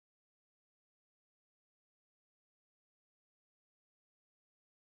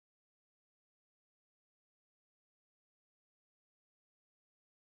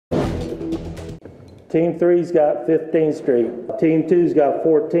Team 3's got 15th Street. Team 2's got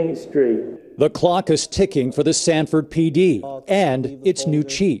 14th Street. The clock is ticking for the Sanford PD and its new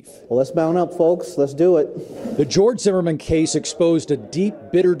chief. Well, let's mount up, folks. Let's do it. The George Zimmerman case exposed a deep,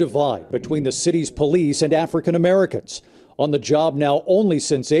 bitter divide between the city's police and African Americans. On the job now only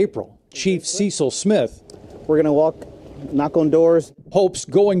since April, Chief Cecil Smith. We're going to walk, knock on doors. Hopes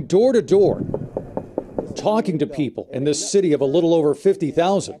going door to door, talking to people in this city of a little over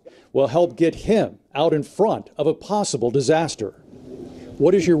 50,000 will help get him out in front of a possible disaster.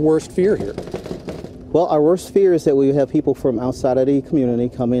 What is your worst fear here? Well, our worst fear is that we have people from outside of the community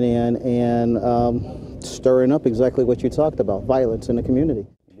coming in and stirring up exactly what you talked about, violence in the community.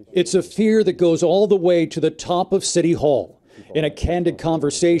 It's a fear that goes all the way to the top of City Hall. In a candid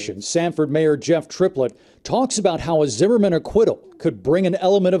conversation, Sanford Mayor Jeff Triplett talks about how a Zimmerman acquittal could bring an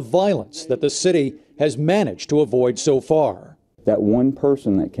element of violence that the city has managed to avoid so far. That one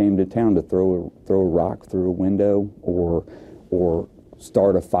person that came to town to throw a rock through a window or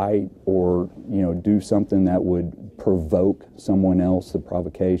start a fight or do something that would provoke someone else, the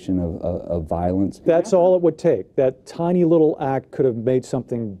provocation of violence. That's all it would take. That tiny little act could have made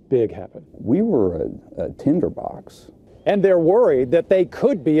something big happen. We were a tinderbox. And they're worried that they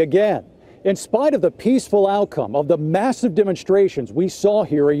could be again. In spite of the peaceful outcome of the massive demonstrations we saw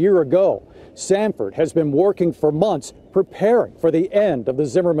here a year ago, Sanford has been working for months preparing for the end of the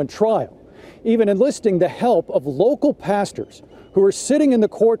Zimmerman trial, even enlisting the help of local pastors who are sitting in the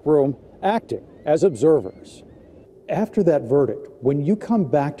courtroom acting as observers. After that verdict, when you come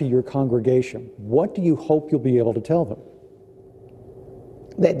back to your congregation, what do you hope you'll be able to tell them?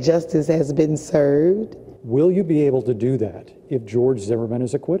 That justice has been served. Will you be able to do that if George Zimmerman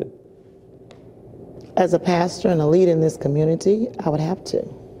is acquitted? As a pastor and a leader in this community, I would have to.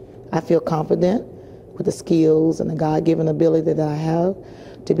 I feel confident with the skills and the God-given ability that I have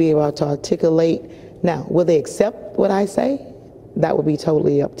to be able to articulate. Now, will they accept what I say? That would be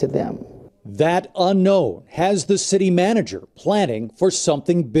totally up to them. That unknown has the city manager planning for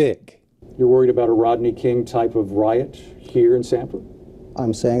something big. You're worried about a Rodney King type of riot here in Sanford?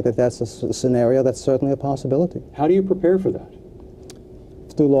 I'm saying that that's a scenario that's certainly a possibility. How do you prepare for that?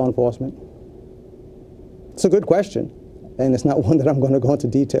 Through law enforcement. It's a good question, and it's not one that I'm going to go into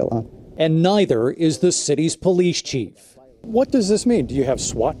detail on. And neither is the city's police chief. What does this mean? Do you have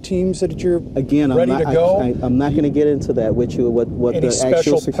SWAT teams that you're ready to go? I'm not going to get into that with you, what the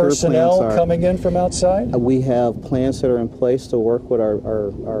actual secure plans are. Any special personnel coming in from outside? We have plans that are in place to work with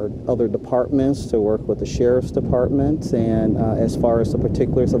our other departments, to work with the sheriff's department, and as far as the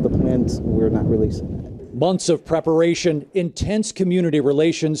particulars of the plans, we're not releasing that. Months of preparation, intense community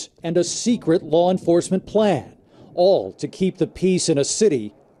relations, and a secret law enforcement plan, all to keep the peace in a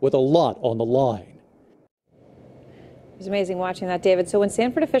city with a lot on the line. It's amazing watching that, David. So when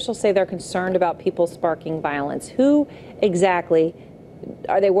Sanford officials say they're concerned about people sparking violence, who exactly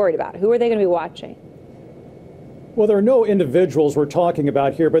are they worried about? Who are they going to be watching? Well, there are no individuals we're talking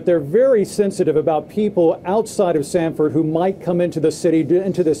about here, but they're very sensitive about people outside of Sanford who might come into the city,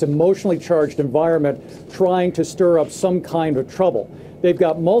 into this emotionally charged environment, trying to stir up some kind of trouble. They've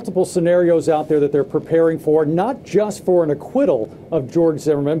got multiple scenarios out there that they're preparing for, not just for an acquittal of George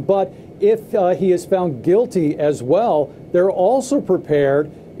Zimmerman, but if he is found guilty as well. They're also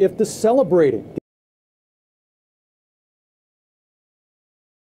prepared if the celebrating